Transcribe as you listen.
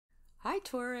Hi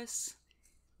Taurus,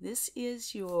 this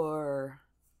is your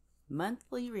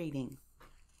monthly reading.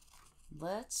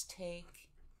 Let's take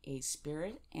a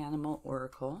spirit animal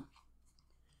oracle,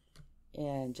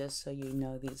 and just so you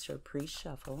know, these are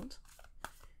pre-shuffled,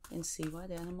 and see what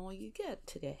animal you get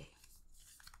today.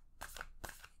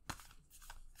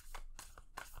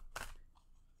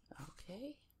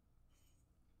 Okay,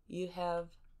 you have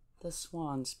the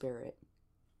swan spirit.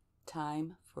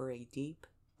 Time for a deep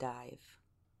dive.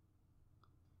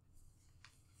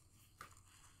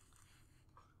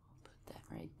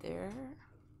 Right there.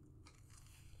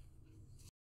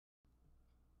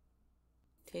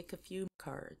 Take a few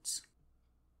cards.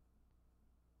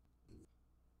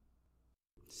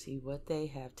 See what they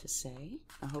have to say.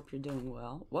 I hope you're doing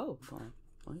well. Whoa,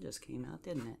 one just came out,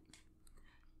 didn't it?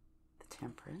 The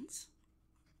Temperance.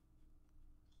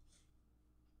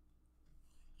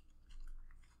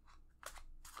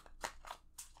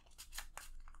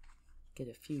 Get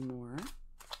a few more.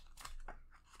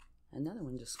 Another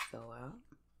one just fell out.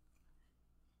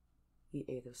 The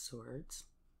Eight of Swords.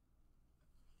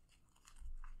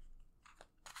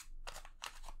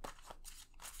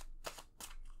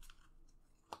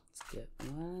 Let's get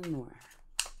one more.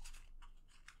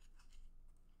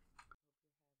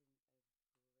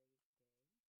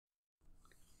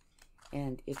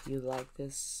 And if you like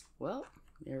this, well,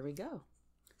 there we go.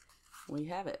 We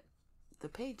have it. The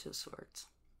Page of Swords.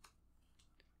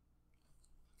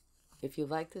 If you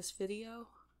like this video,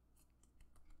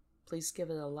 please give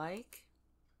it a like,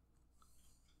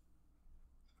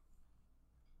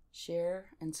 share,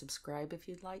 and subscribe if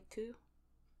you'd like to.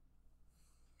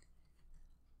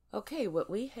 Okay, what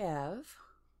we have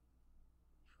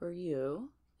for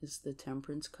you is the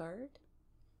Temperance card,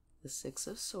 the Six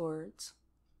of Swords,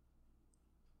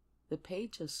 the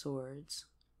Page of Swords,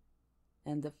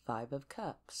 and the Five of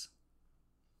Cups.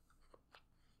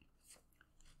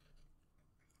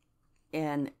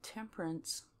 And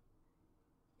Temperance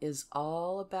is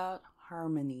all about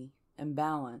harmony and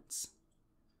balance.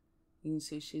 You can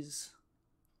see she's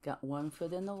got one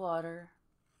foot in the water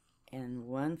and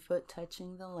one foot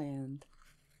touching the land.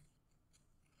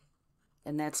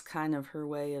 And that's kind of her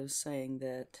way of saying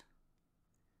that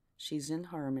she's in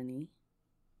harmony.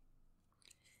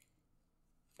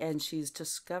 And she's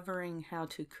discovering how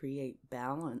to create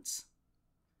balance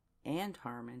and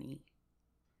harmony,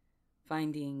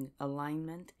 finding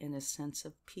alignment and a sense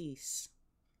of peace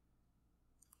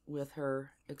with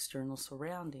her external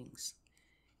surroundings.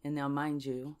 And now, mind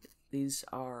you, these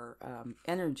are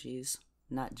energies,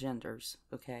 not genders,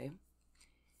 okay?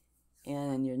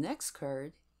 And your next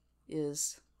card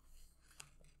is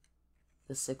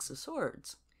the Six of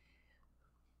Swords.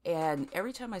 And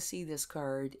every time I see this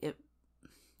card,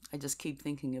 I just keep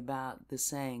thinking about the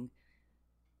saying,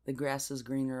 the grass is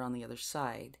greener on the other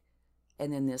side.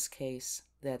 And in this case,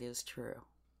 that is true.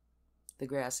 The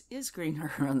grass is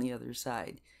greener on the other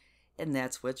side. And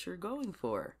that's what you're going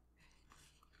for.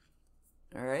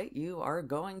 All right? You are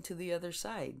going to the other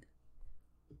side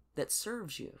that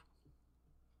serves you.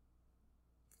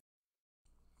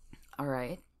 All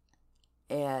right?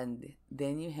 And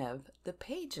then you have the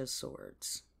Page of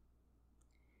Swords.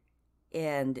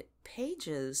 And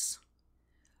pages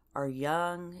are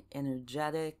young,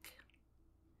 energetic,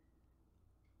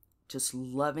 just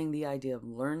loving the idea of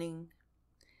learning.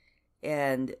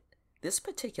 And this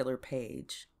particular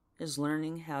page is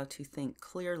learning how to think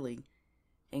clearly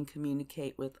and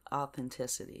communicate with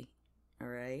authenticity. All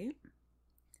right?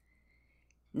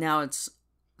 Now it's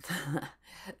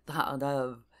thought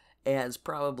of as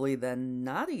probably the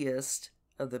naughtiest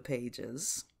of the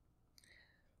pages,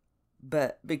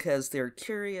 but because they're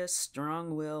curious,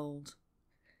 strong-willed,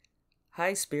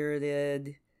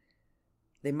 high-spirited,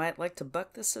 they might like to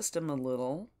buck the system a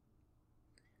little,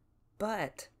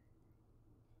 but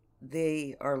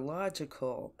they are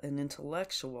logical and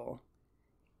intellectual,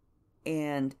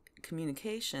 and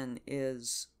communication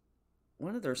is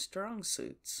one of their strong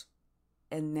suits.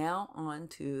 And now on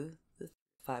to the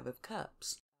Five of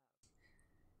Cups.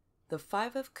 The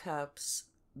Five of Cups,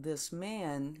 this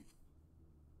man,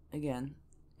 again,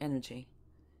 energy,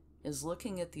 is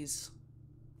looking at these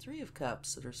Three of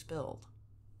Cups that are spilled,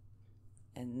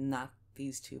 and not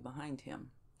these two behind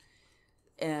him.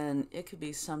 And it could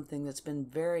be something that's been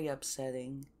very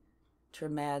upsetting,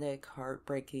 traumatic,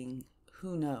 heartbreaking,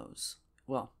 who knows?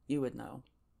 Well, you would know,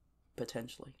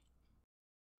 potentially.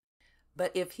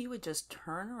 But if he would just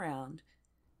turn around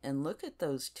and look at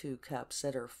those two cups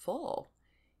that are full,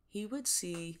 he would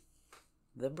see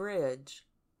the bridge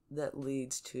that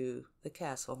leads to the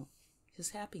castle, his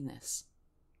happiness.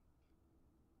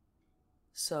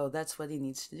 So that's what he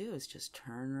needs to do, is just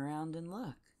turn around and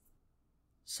look.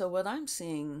 So what I'm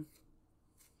seeing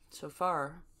so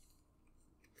far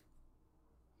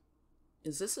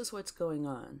is this is what's going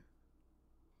on.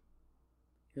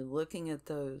 You're looking at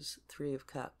those 3 of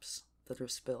Cups that are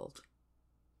spilled.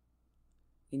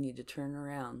 You need to turn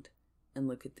around and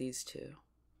look at these 2.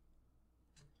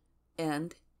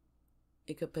 And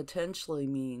it could potentially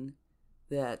mean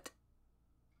that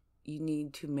you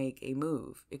need to make a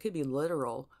move. It could be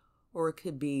literal, or it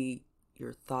could be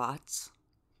your thoughts.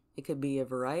 It could be a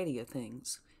variety of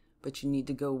things. But you need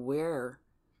to go where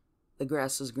the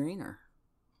grass is greener,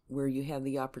 where you have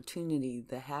the opportunity,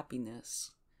 the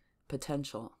happiness,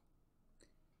 potential.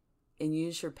 And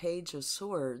use your Page of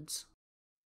Swords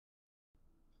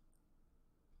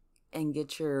and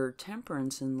get your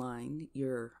temperance in line,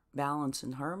 your balance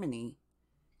and harmony,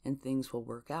 and things will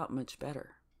work out much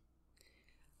better.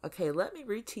 Okay, let me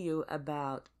read to you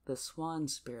about the Swan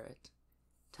Spirit.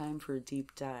 Time for a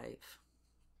deep dive,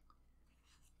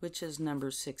 which is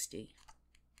number 60.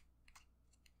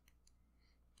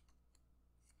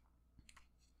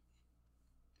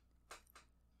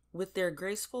 With their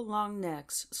graceful long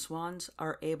necks, swans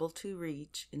are able to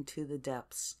reach into the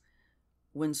depths.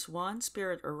 When Swan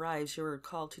Spirit arrives, you are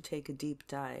called to take a deep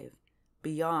dive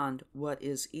beyond what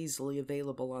is easily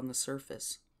available on the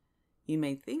surface. You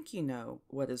may think you know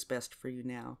what is best for you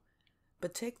now,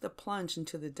 but take the plunge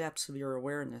into the depths of your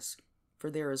awareness, for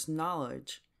there is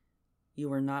knowledge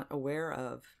you are not aware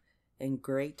of and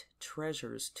great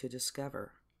treasures to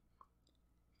discover.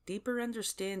 Deeper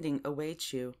understanding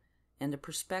awaits you, and a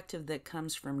perspective that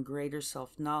comes from greater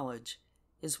self-knowledge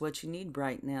is what you need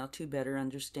right now to better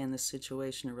understand the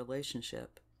situation or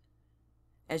relationship.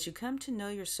 As you come to know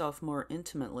yourself more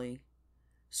intimately,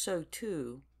 so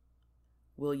too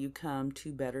will you come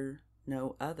to better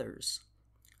know others.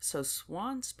 So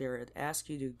Swan Spirit asks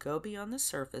you to go beyond the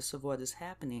surface of what is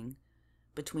happening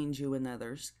between you and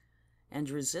others and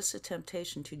resist the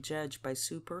temptation to judge by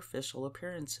superficial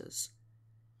appearances.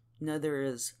 Know there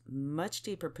is much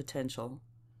deeper potential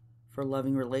for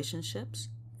loving relationships,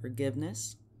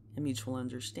 forgiveness, and mutual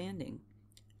understanding.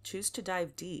 Choose to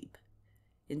dive deep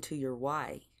into your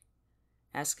why,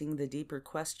 asking the deeper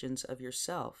questions of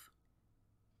yourself.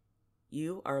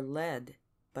 You are led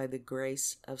by the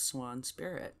grace of Swan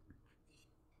Spirit.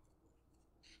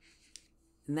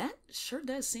 And that sure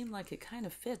does seem like it kind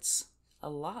of fits a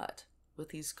lot with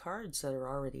these cards that are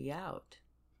already out.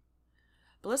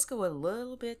 But let's go a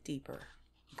little bit deeper,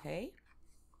 okay?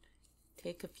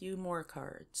 Take a few more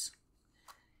cards.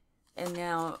 And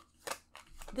now,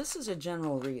 this is a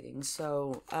general reading,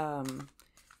 so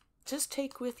just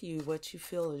take with you what you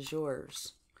feel is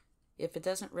yours. If it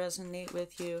doesn't resonate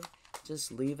with you,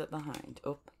 just leave it behind.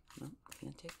 Oh, no,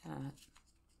 can't take that.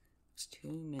 There's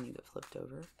too many that flipped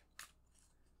over.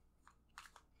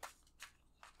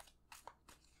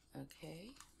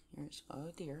 Okay, here's,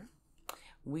 oh dear.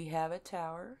 We have a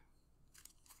Tower.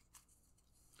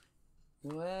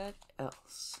 What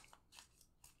else?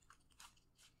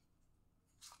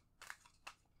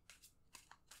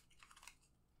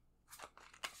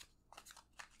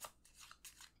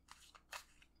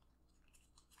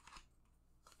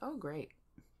 Oh, great.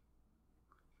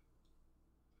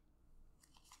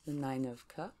 The Nine of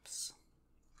Cups.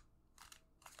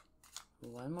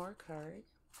 One more card.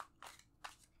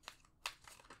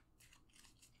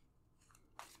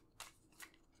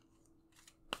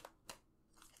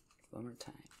 One more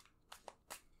time.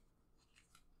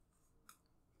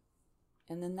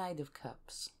 And the Knight of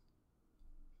Cups.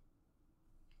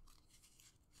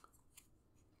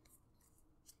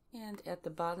 And at the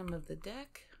bottom of the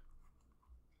deck,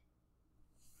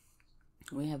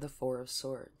 we have the Four of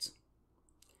Swords.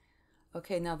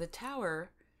 Okay, now the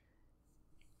Tower,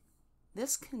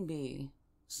 this can be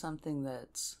something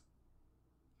that's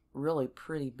really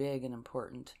pretty big and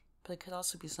important, but it could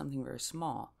also be something very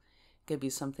small. It could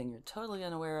be something you're totally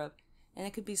unaware of, and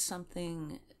it could be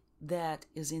something that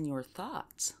is in your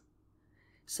thoughts.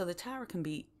 So the Tower can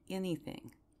be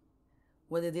anything.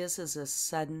 What it is a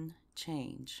sudden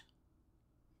change.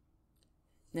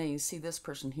 Now you see this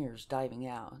person here is diving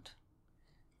out.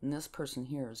 And this person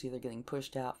here is either getting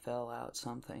pushed out, fell out,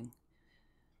 something.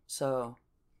 So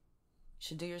you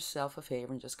should do yourself a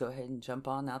favor and just go ahead and jump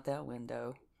on out that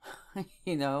window.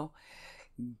 You know,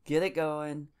 get it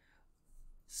going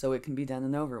so it can be done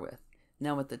and over with.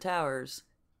 Now with the Towers,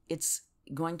 it's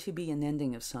going to be an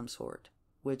ending of some sort,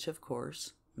 which of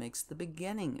course makes the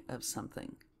beginning of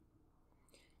something.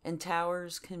 And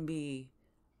Towers can be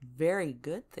very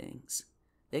good things.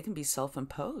 They can be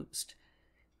self-imposed.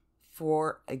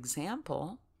 For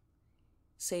example,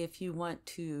 say if you want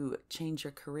to change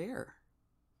your career,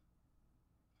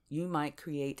 you might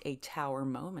create a tower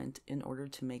moment in order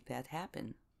to make that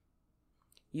happen.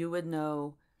 You would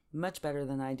know much better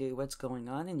than I do what's going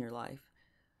on in your life,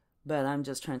 but I'm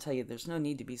just trying to tell you there's no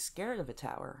need to be scared of a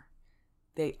tower.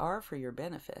 They are for your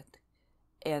benefit,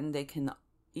 and they can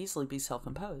easily be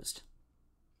self-imposed.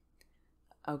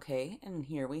 Okay, and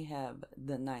here we have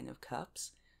the Nine of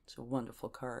Cups. It's a wonderful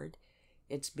card.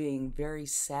 It's being very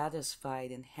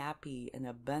satisfied and happy and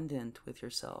abundant with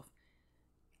yourself.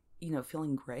 You know,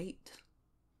 feeling great.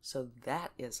 So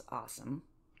that is awesome.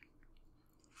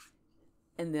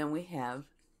 And then we have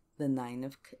the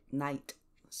Knight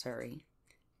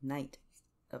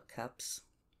of Cups.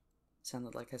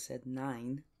 Sounded like I said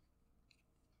 9.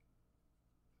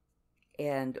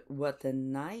 And what the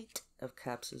Knight of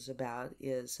Cups is about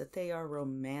is that they are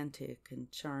romantic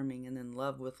and charming and in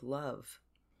love with love.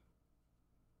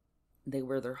 They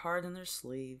wear their heart on their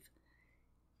sleeve.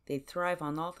 They thrive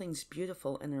on all things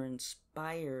beautiful and are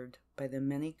inspired by the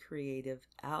many creative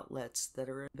outlets that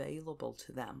are available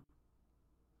to them.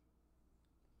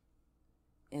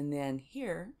 And then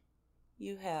here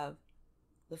you have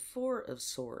the Four of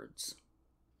Swords.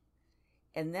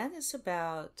 And that is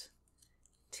about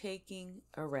taking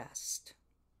a rest.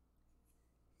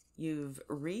 You've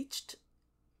reached,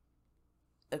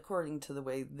 according to the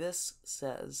way this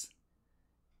says,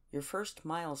 your first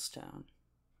milestone.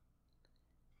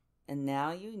 And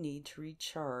now you need to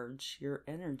recharge your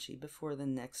energy before the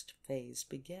next phase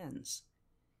begins.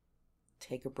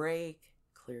 Take a break,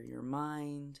 clear your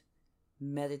mind,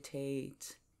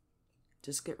 meditate,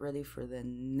 just get ready for the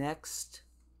next,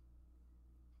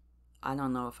 I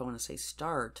don't know if I want to say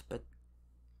start, but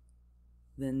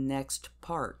the next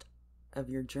part of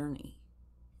your journey.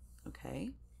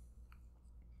 Okay?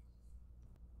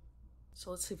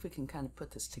 So let's see if we can kind of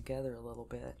put this together a little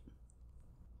bit.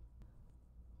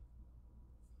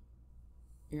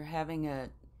 You're having a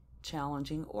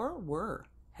challenging, or were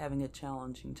having a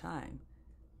challenging time,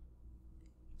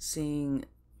 seeing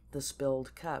the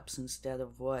spilled cups instead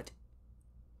of what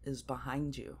is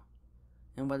behind you.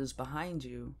 And what is behind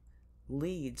you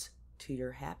leads to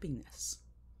your happiness.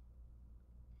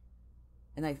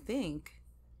 And I think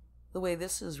the way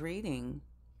this is reading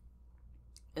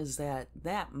is that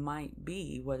that might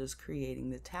be what is creating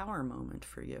the tower moment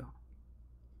for you.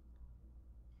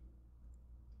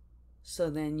 So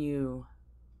then you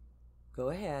go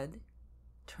ahead,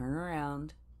 turn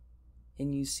around,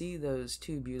 and you see those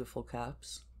two beautiful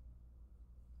cups,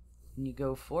 and you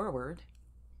go forward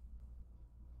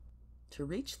to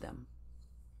reach them.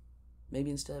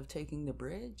 Maybe instead of taking the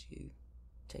bridge, you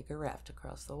take a raft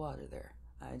across the water there.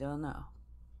 I don't know.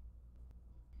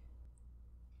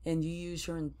 And you use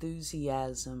your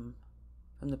enthusiasm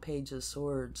from the Page of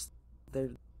Swords.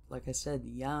 They're, like I said,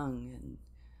 young and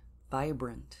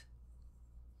vibrant.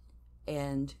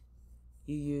 And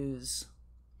you use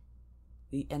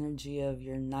the energy of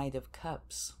your Knight of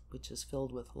Cups, which is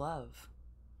filled with love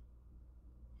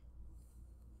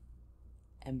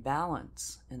and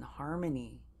balance and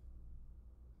harmony,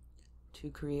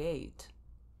 to create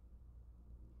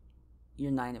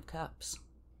your Nine of Cups.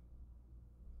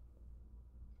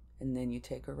 And then you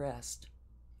take a rest,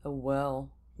 a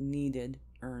well-needed,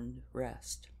 earned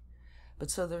rest.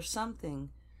 But so there's something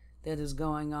that is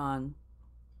going on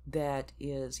that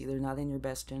is either not in your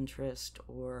best interest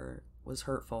or was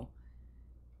hurtful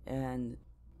and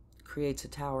creates a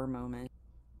tower moment,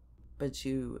 but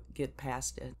you get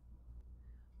past it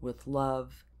with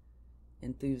love,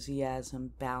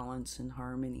 enthusiasm, balance, and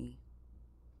harmony.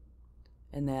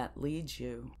 And that leads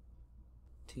you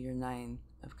to your Nine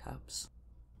of Cups,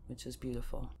 which is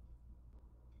beautiful.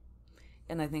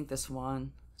 And I think the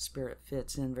Swan spirit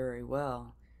fits in very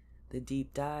well. The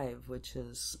deep dive, which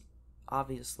is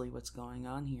obviously what's going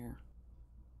on here.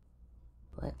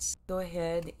 Let's go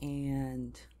ahead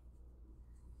and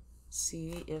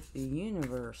see if the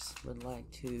universe would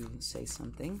like to say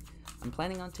something. I'm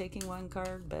planning on taking one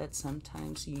card, but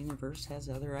sometimes the universe has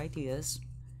other ideas,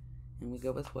 and we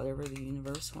go with whatever the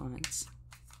universe wants.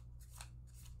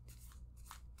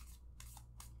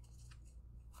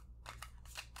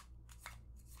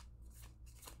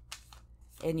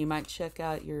 And you might check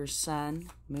out your sun,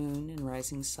 moon, and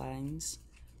rising signs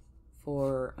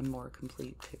for a more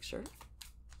complete picture.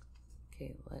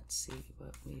 Okay, let's see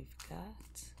what we've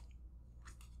got.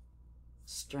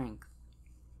 Strength.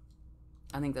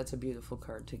 I think that's a beautiful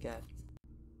card to get.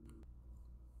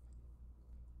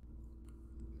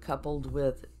 Coupled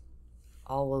with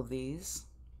all of these,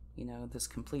 you know, this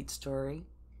complete story,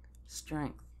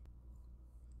 strength.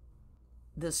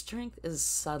 The strength is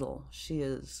subtle. She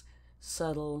is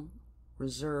subtle,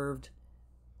 reserved.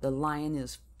 The lion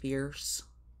is fierce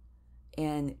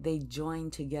and they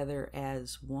join together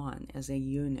as one, as a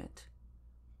unit.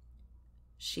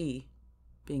 She,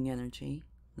 being energy,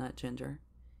 not gender,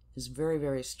 is very,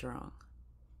 very strong.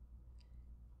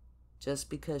 Just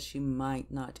because she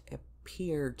might not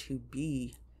appear to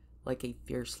be like a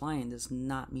fierce lion does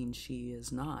not mean she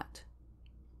is not.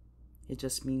 It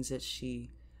just means that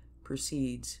she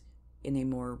proceeds in a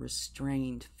more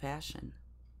restrained fashion.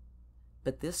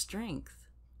 But this strength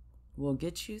will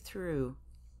get you through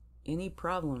any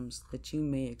problems that you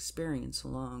may experience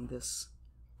along this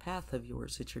path of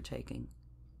yours that you're taking.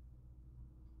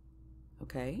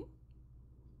 Okay?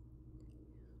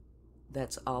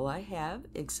 That's all I have,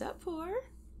 except for,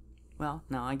 well,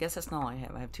 no, I guess that's not all I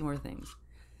have. I have two more things.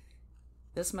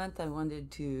 This month I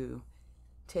wanted to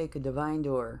take a divine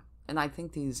door, and I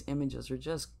think these images are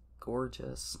just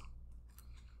gorgeous.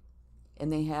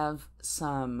 And they have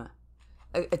some,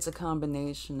 it's a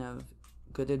combination of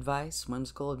good advice,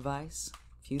 whimsical advice,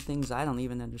 a few things I don't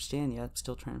even understand yet,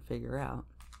 still trying to figure out.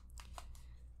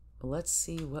 But let's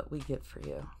see what we get for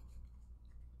you.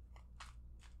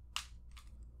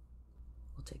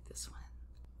 We'll take this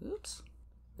one. Oops.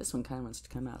 This one kind of wants to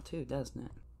come out too, doesn't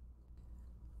it?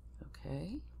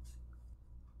 Okay.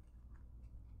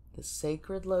 The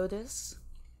Sacred Lotus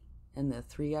and the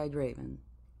Three-Eyed Raven.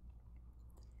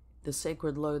 The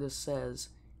Sacred Lotus says,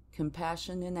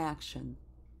 compassion in action,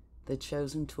 the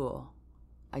chosen tool.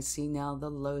 I see now the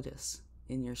lotus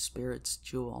in your spirit's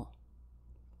jewel.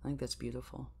 I think that's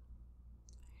beautiful.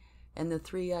 And the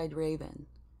Three-Eyed Raven,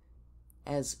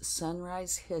 as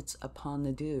sunrise hits upon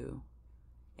the dew,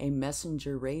 a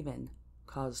messenger raven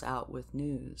calls out with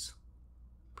news.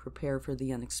 Prepare for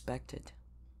the unexpected.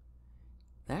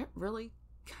 That really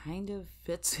kind of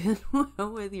fits in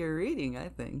well with your reading, I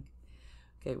think.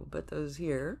 Okay, we'll put those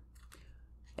here.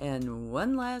 And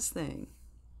one last thing,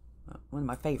 one of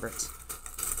my favorites,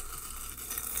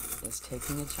 is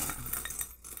taking a charm.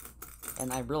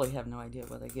 And I really have no idea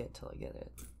what I get till I get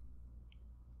it.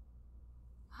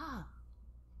 Ah,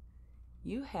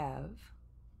 you have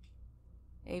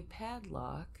a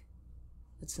padlock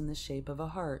that's in the shape of a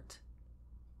heart.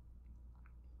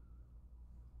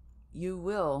 You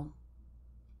will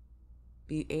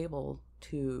be able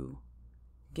to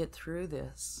get through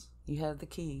this. You have the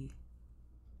key.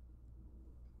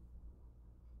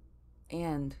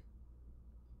 And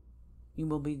you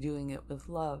will be doing it with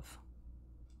love.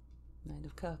 Knight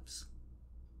of Cups.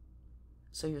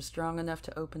 So you're strong enough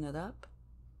to open it up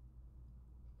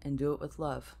and do it with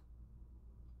love.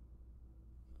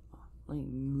 Let me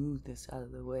move this out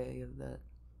of the way of that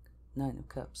Nine of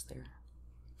Cups there.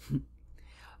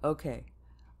 Okay,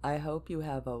 I hope you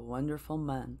have a wonderful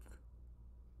month.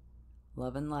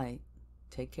 Love and light.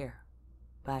 Take care.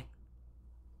 Bye.